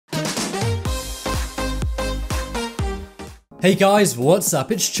Hey guys, what's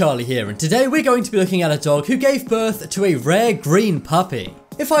up? It's Charlie here, and today we're going to be looking at a dog who gave birth to a rare green puppy.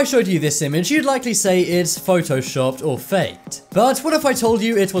 If I showed you this image, you'd likely say it's photoshopped or faked. But what if I told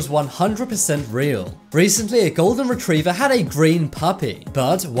you it was 100% real? Recently, a golden retriever had a green puppy.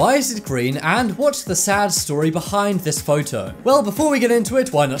 But why is it green, and what's the sad story behind this photo? Well, before we get into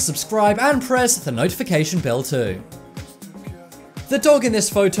it, why not subscribe and press the notification bell too? The dog in this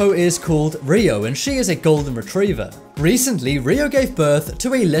photo is called Rio, and she is a golden retriever. Recently, Rio gave birth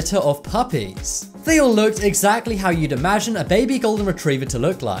to a litter of puppies. They all looked exactly how you'd imagine a baby golden retriever to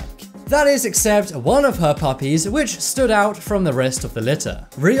look like. That is, except one of her puppies, which stood out from the rest of the litter.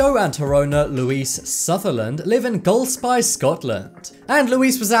 Rio and her owner, Louise Sutherland, live in Golspie, Scotland. And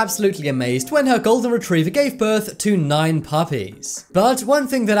Louise was absolutely amazed when her golden retriever gave birth to 9 puppies. But one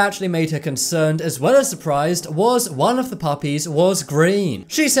thing that actually made her concerned as well as surprised was one of the puppies was green.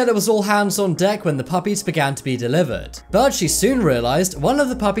 She said it was all hands on deck when the puppies began to be delivered. But she soon realized one of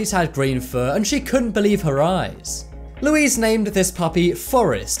the puppies had green fur and she couldn't believe her eyes. Louise named this puppy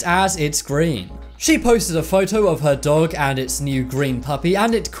Forest as it's green. She posted a photo of her dog and its new green puppy,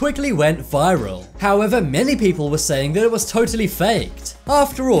 and it quickly went viral. However, many people were saying that it was totally faked.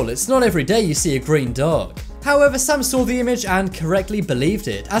 After all, it's not every day you see a green dog. However, some saw the image and correctly believed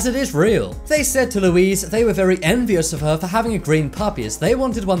it, as it is real. They said to Louise they were very envious of her for having a green puppy, as they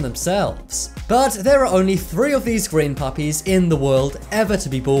wanted one themselves. But there are only 3 of these green puppies in the world ever to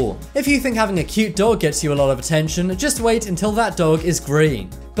be born. If you think having a cute dog gets you a lot of attention, just wait until that dog is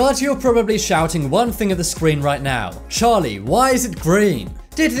green. But you're probably shouting one thing at the screen right now. Charlie, why is it green?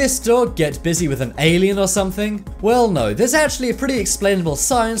 Did this dog get busy with an alien or something? Well, no, there's actually a pretty explainable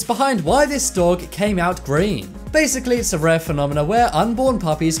science behind why this dog came out green. Basically, it's a rare phenomena where unborn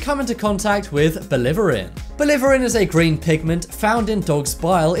puppies come into contact with biliverdin. Biliverdin is a green pigment found in dogs'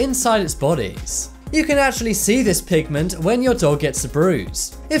 bile inside its bodies. You can actually see this pigment when your dog gets a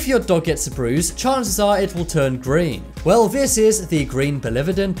bruise. If your dog gets a bruise, chances are it will turn green. Well, this is the green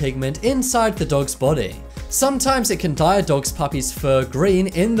biliverdin pigment inside the dog's body. Sometimes it can dye a dog's puppy's fur green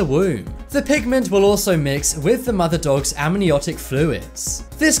in the womb. The pigment will also mix with the mother dog's amniotic fluids.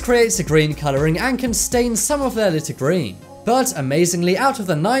 This creates a green coloring and can stain some of their litter green. But amazingly, out of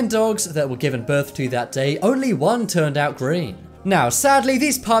the 9 dogs that were given birth to that day, only 1 turned out green. Now, sadly,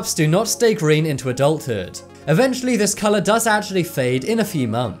 these pups do not stay green into adulthood. Eventually, this color does actually fade in a few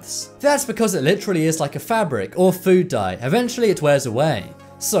months. That's because it literally is like a fabric or food dye. Eventually, it wears away.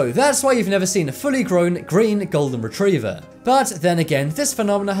 So that's why you've never seen a fully grown green golden retriever. But then again, this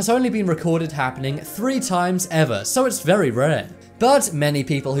phenomena has only been recorded happening 3 times ever, so it's very rare. But many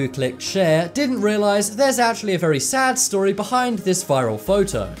people who clicked share didn't realize there's actually a very sad story behind this viral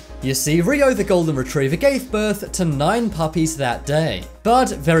photo. You see, Rio the golden retriever gave birth to 9 puppies that day. But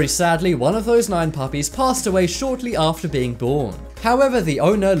very sadly, one of those 9 puppies passed away shortly after being born. However, the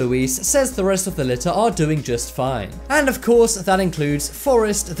owner, Louise, says the rest of the litter are doing just fine. And of course, that includes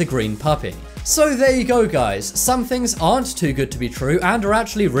Forest the green puppy. So there you go, guys. Some things aren't too good to be true and are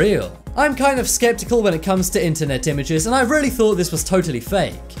actually real. I'm kind of skeptical when it comes to internet images, and I really thought this was totally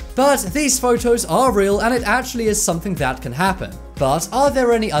fake. But these photos are real, and it actually is something that can happen. But are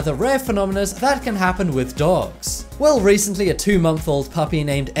there any other rare phenomena that can happen with dogs? Well, recently a 2-month-old puppy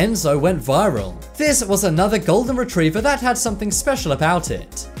named Enzo went viral. This was another golden retriever that had something special about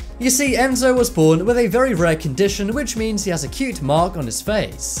it. You see, Enzo was born with a very rare condition, which means he has a cute mark on his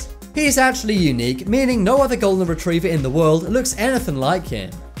face. He's actually unique, meaning no other golden retriever in the world looks anything like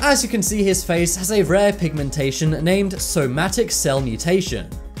him. As you can see, his face has a rare pigmentation named somatic cell mutation.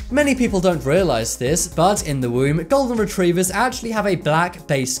 Many people don't realize this, but in the womb, golden retrievers actually have a black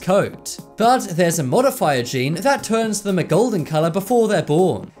base coat. But there's a modifier gene that turns them a golden color before they're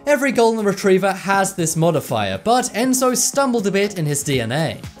born. Every golden retriever has this modifier, but Enzo stumbled a bit in his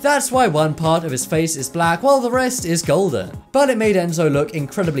DNA. That's why one part of his face is black while the rest is golden. But it made Enzo look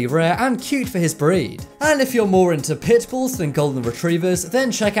incredibly rare and cute for his breed. And if you're more into pit bulls than golden retrievers,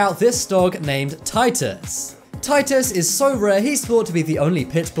 then check out this dog named Titus. Titus is so rare he's thought to be the only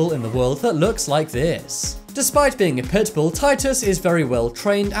pit bull in the world that looks like this. Despite being a pit bull, Titus is very well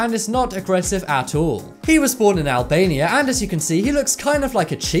trained and is not aggressive at all. He was born in Albania, and as you can see, he looks kind of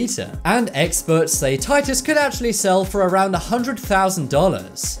like a cheetah. And experts say Titus could actually sell for around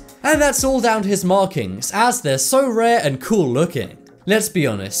 $100,000. And that's all down to his markings, as they're so rare and cool looking. Let's be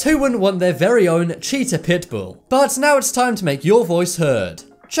honest, who wouldn't want their very own cheetah pit bull? But now it's time to make your voice heard.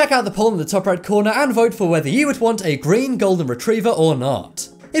 Check out the poll in the top right corner and vote for whether you would want a green golden retriever or not.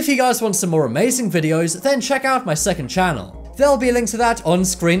 If you guys want some more amazing videos, then check out my second channel. There'll be a link to that on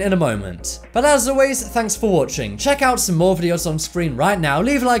screen in a moment. But as always, thanks for watching. Check out some more videos on screen right now.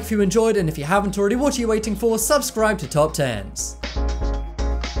 Leave a like if you enjoyed, and if you haven't already, what are you waiting for? Subscribe to Top 10s.